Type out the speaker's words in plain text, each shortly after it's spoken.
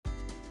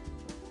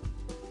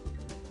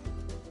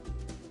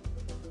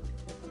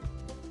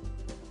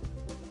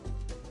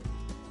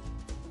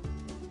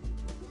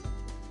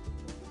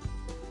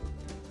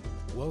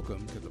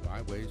Welcome to the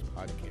Byways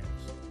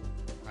Podcast,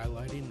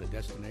 highlighting the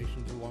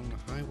destinations along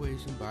the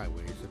highways and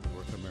byways of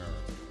North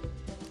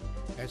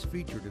America, as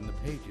featured in the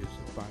pages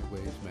of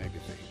Byways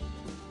magazine.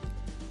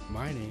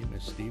 My name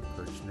is Steve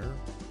Kirchner,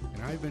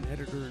 and I've been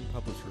editor and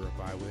publisher of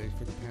Byways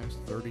for the past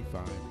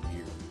 35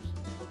 years.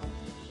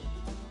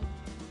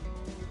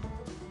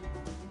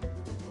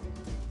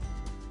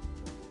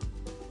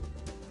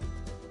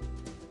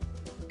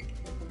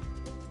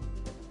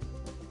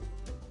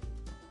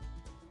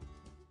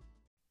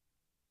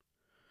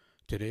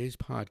 Today's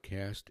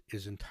podcast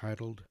is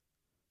entitled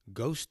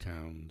Ghost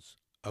Towns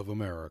of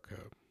America.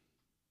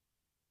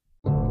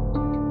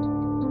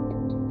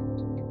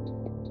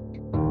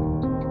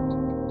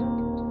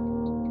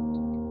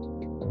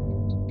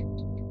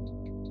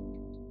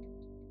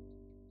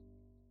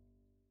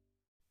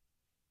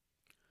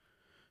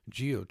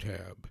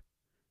 Geotab,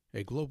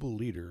 a global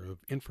leader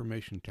of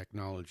information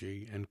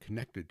technology and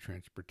connected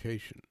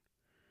transportation,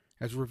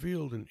 has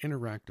revealed an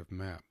interactive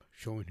map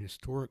showing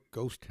historic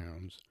ghost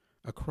towns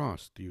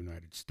across the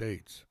United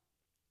States.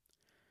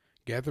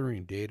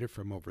 Gathering data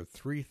from over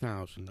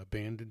 3,000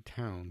 abandoned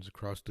towns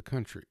across the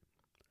country,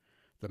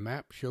 the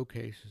map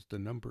showcases the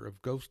number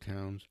of ghost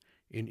towns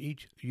in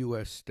each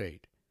U.S.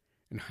 state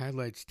and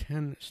highlights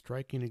 10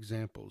 striking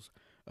examples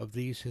of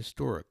these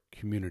historic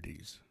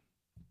communities.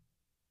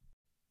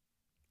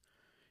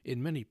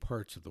 In many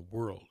parts of the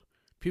world,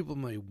 people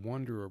may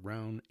wander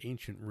around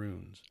ancient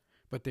ruins,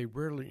 but they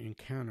rarely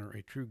encounter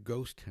a true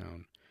ghost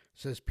town,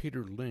 says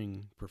Peter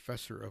Ling,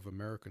 professor of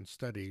American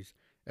Studies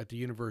at the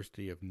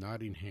University of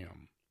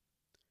Nottingham.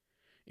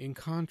 In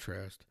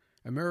contrast,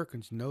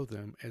 Americans know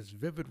them as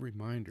vivid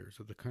reminders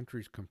of the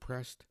country's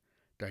compressed,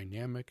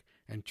 dynamic,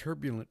 and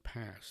turbulent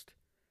past,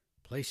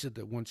 places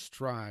that once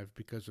thrived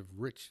because of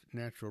rich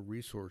natural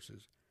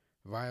resources,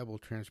 viable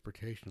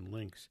transportation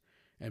links,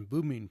 and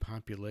booming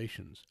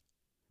populations,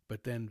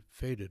 but then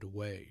faded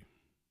away.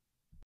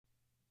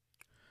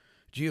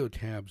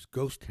 Geotab's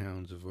Ghost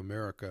Towns of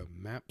America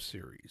map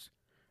series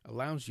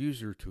allows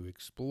users to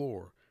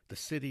explore the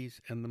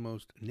cities and the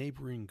most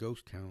neighboring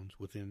ghost towns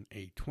within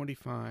a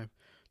 25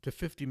 to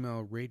 50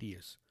 mile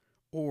radius,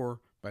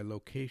 or by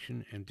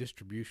location and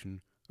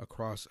distribution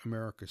across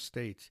America's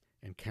states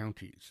and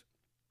counties.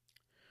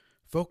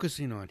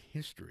 Focusing on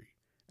history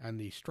and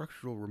the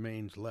structural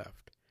remains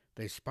left,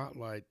 they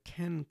spotlight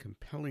 10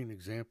 compelling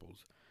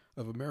examples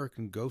of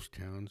American ghost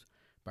towns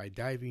by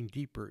diving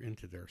deeper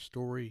into their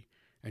story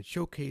and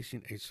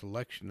showcasing a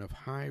selection of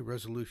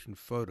high-resolution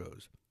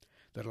photos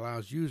that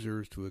allows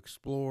users to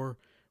explore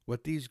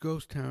what these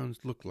ghost towns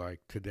look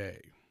like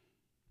today.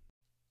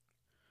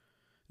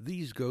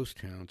 These ghost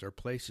towns are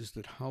places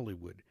that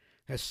Hollywood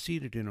has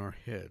seated in our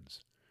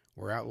heads,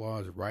 where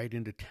outlaws ride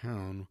into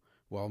town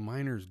while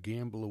miners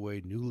gamble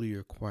away newly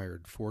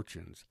acquired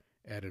fortunes,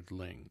 added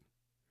Ling.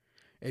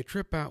 A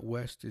trip out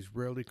west is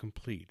rarely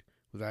complete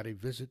without a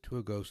visit to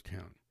a ghost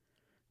town,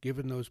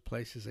 giving those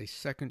places a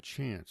second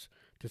chance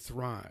to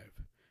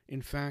thrive.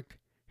 In fact,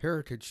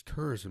 heritage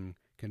tourism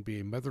can be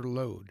a mother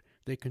lode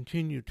they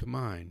continue to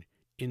mine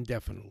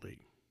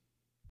indefinitely.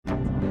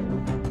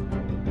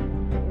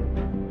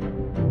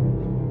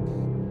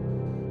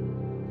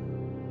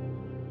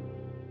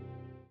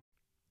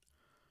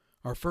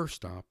 Our first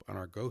stop on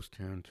our ghost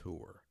town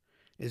tour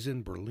is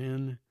in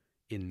Berlin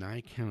in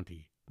Nye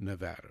County,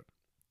 Nevada.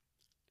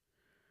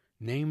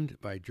 Named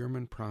by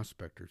German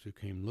prospectors who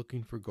came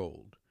looking for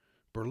gold,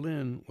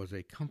 Berlin was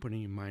a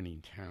company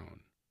mining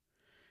town.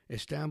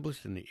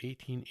 Established in the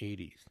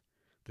 1880s,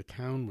 the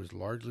town was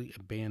largely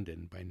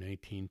abandoned by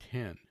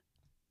 1910,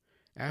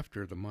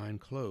 after the mine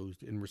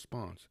closed in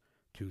response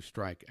to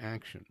strike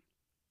action.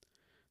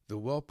 The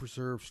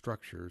well-preserved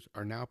structures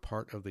are now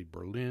part of the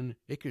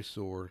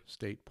Berlin-Ichthyosaur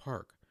State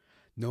Park,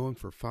 known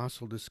for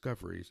fossil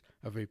discoveries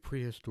of a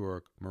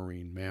prehistoric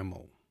marine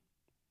mammal.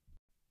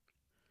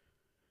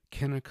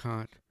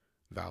 Kennecott,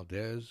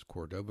 Valdez,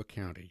 Cordova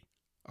County,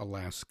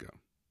 Alaska.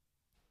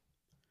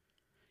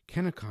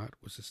 Kennecott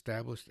was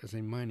established as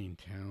a mining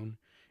town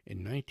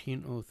in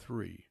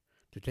 1903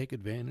 to take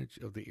advantage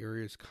of the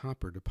area's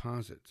copper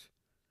deposits,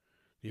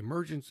 the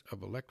emergence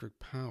of electric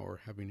power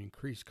having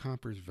increased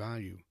copper's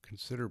value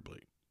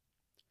considerably.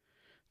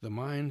 The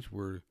mines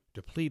were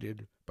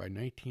depleted by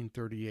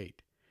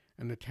 1938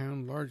 and the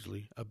town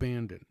largely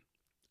abandoned.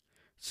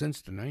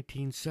 Since the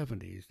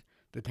 1970s,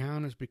 the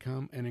town has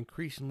become an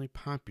increasingly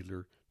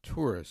popular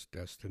tourist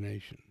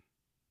destination.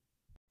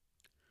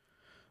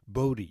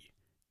 Bodie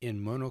in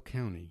Mono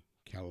County,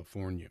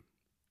 California.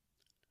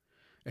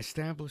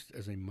 Established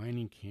as a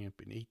mining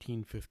camp in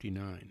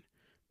 1859,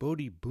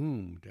 Bodie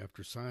boomed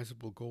after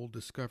sizable gold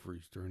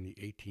discoveries during the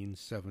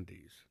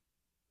 1870s.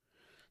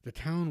 The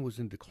town was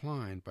in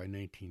decline by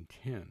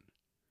 1910.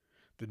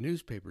 The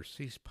newspaper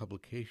ceased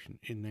publication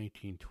in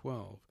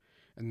 1912,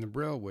 and the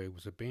railway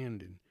was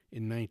abandoned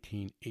in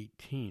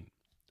 1918.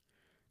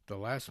 The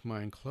last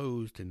mine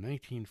closed in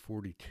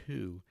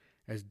 1942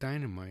 as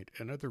dynamite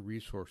and other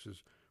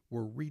resources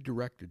were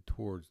redirected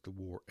towards the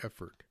war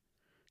effort.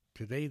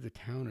 Today the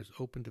town is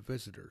open to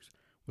visitors,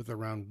 with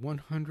around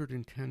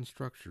 110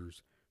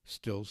 structures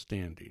still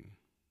standing.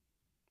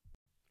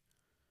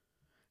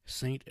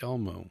 St.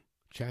 Elmo,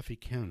 Chaffee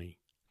County,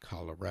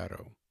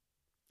 Colorado.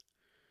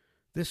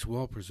 This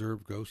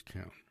well-preserved ghost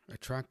town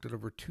attracted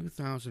over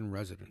 2,000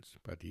 residents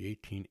by the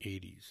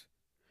 1880s,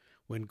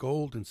 when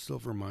gold and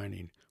silver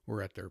mining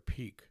were at their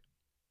peak.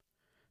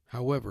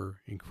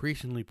 However,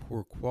 increasingly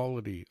poor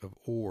quality of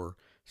ore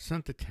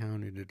sent the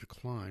town into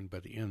decline by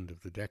the end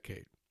of the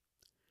decade.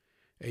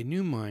 A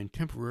new mine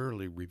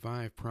temporarily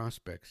revived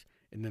prospects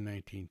in the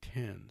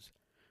 1910s,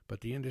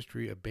 but the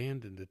industry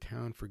abandoned the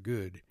town for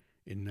good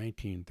in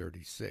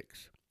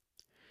 1936.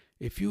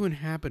 A few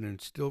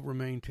inhabitants still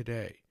remain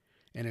today,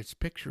 and its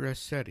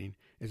picturesque setting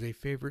is a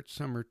favorite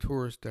summer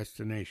tourist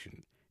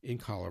destination in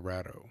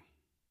Colorado.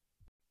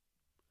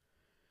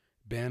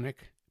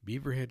 Bannack,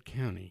 Beaverhead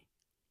County,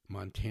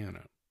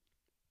 Montana.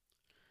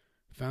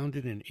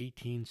 Founded in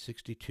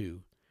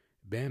 1862,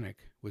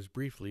 Bannack was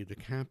briefly the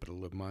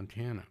capital of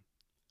Montana.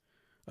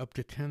 Up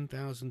to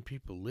 10,000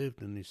 people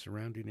lived in the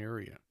surrounding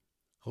area,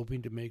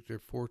 hoping to make their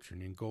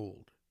fortune in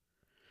gold.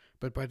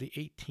 But by the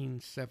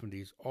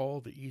 1870s,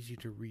 all the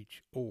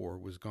easy-to-reach ore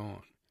was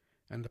gone,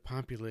 and the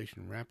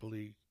population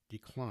rapidly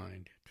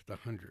declined to the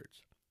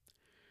hundreds.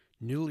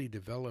 Newly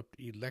developed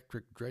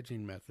electric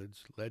dredging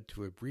methods led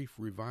to a brief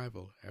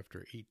revival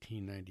after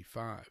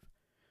 1895,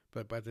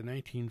 but by the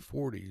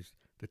 1940s,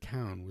 the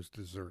town was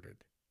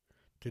deserted.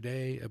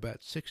 Today,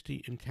 about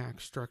 60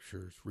 intact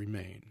structures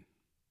remain.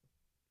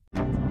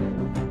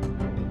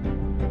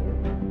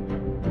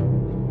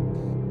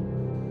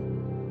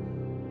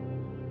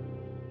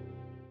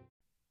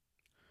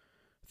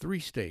 Three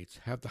states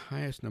have the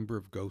highest number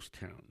of ghost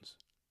towns.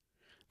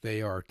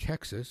 They are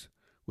Texas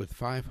with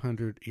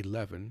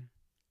 511,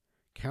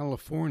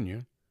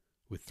 California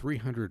with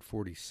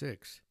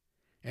 346,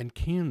 and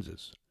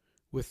Kansas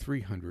with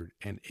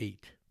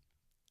 308.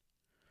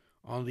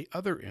 On the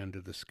other end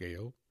of the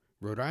scale,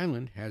 Rhode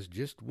Island has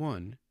just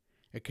one,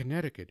 and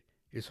Connecticut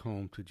is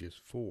home to just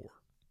 4.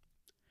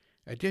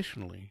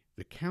 Additionally,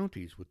 the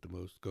counties with the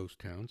most ghost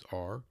towns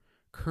are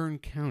Kern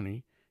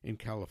County in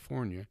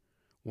California,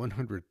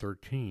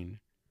 113,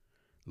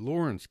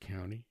 Lawrence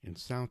County in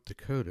South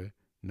Dakota,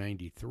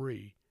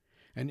 93,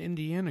 and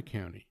Indiana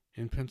County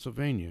in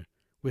Pennsylvania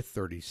with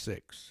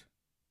 36.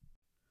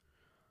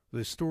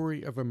 The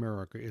story of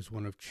America is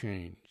one of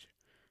change,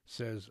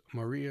 says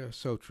Maria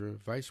Sotra,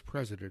 Vice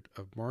President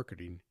of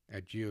Marketing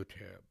at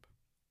Geotab.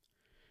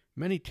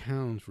 Many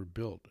towns were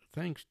built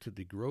thanks to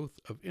the growth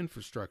of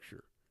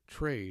infrastructure,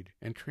 trade,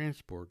 and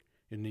transport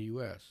in the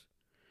U.S.,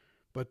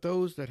 but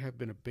those that have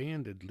been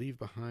abandoned leave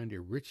behind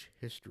a rich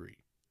history.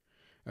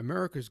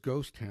 America's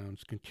ghost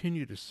towns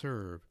continue to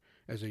serve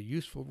as a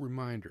useful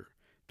reminder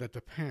that the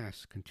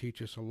past can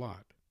teach us a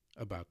lot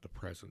about the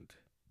present.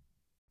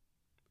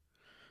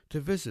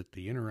 To visit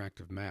the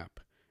interactive map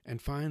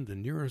and find the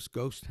nearest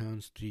ghost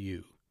towns to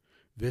you,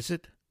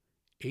 visit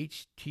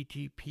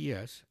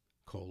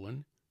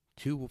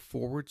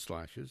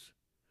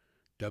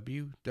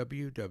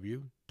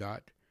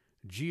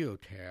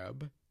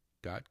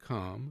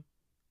https://www.geotab.com/ghost-towns.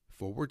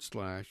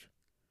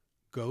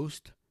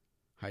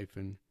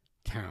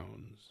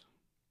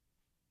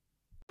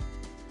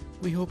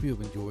 We hope you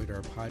have enjoyed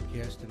our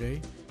podcast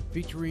today,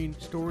 featuring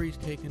stories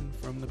taken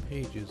from the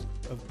pages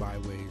of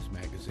Byways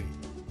magazine.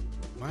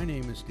 My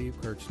name is Steve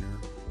Kirchner.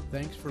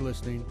 Thanks for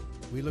listening.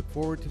 We look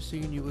forward to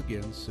seeing you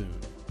again soon.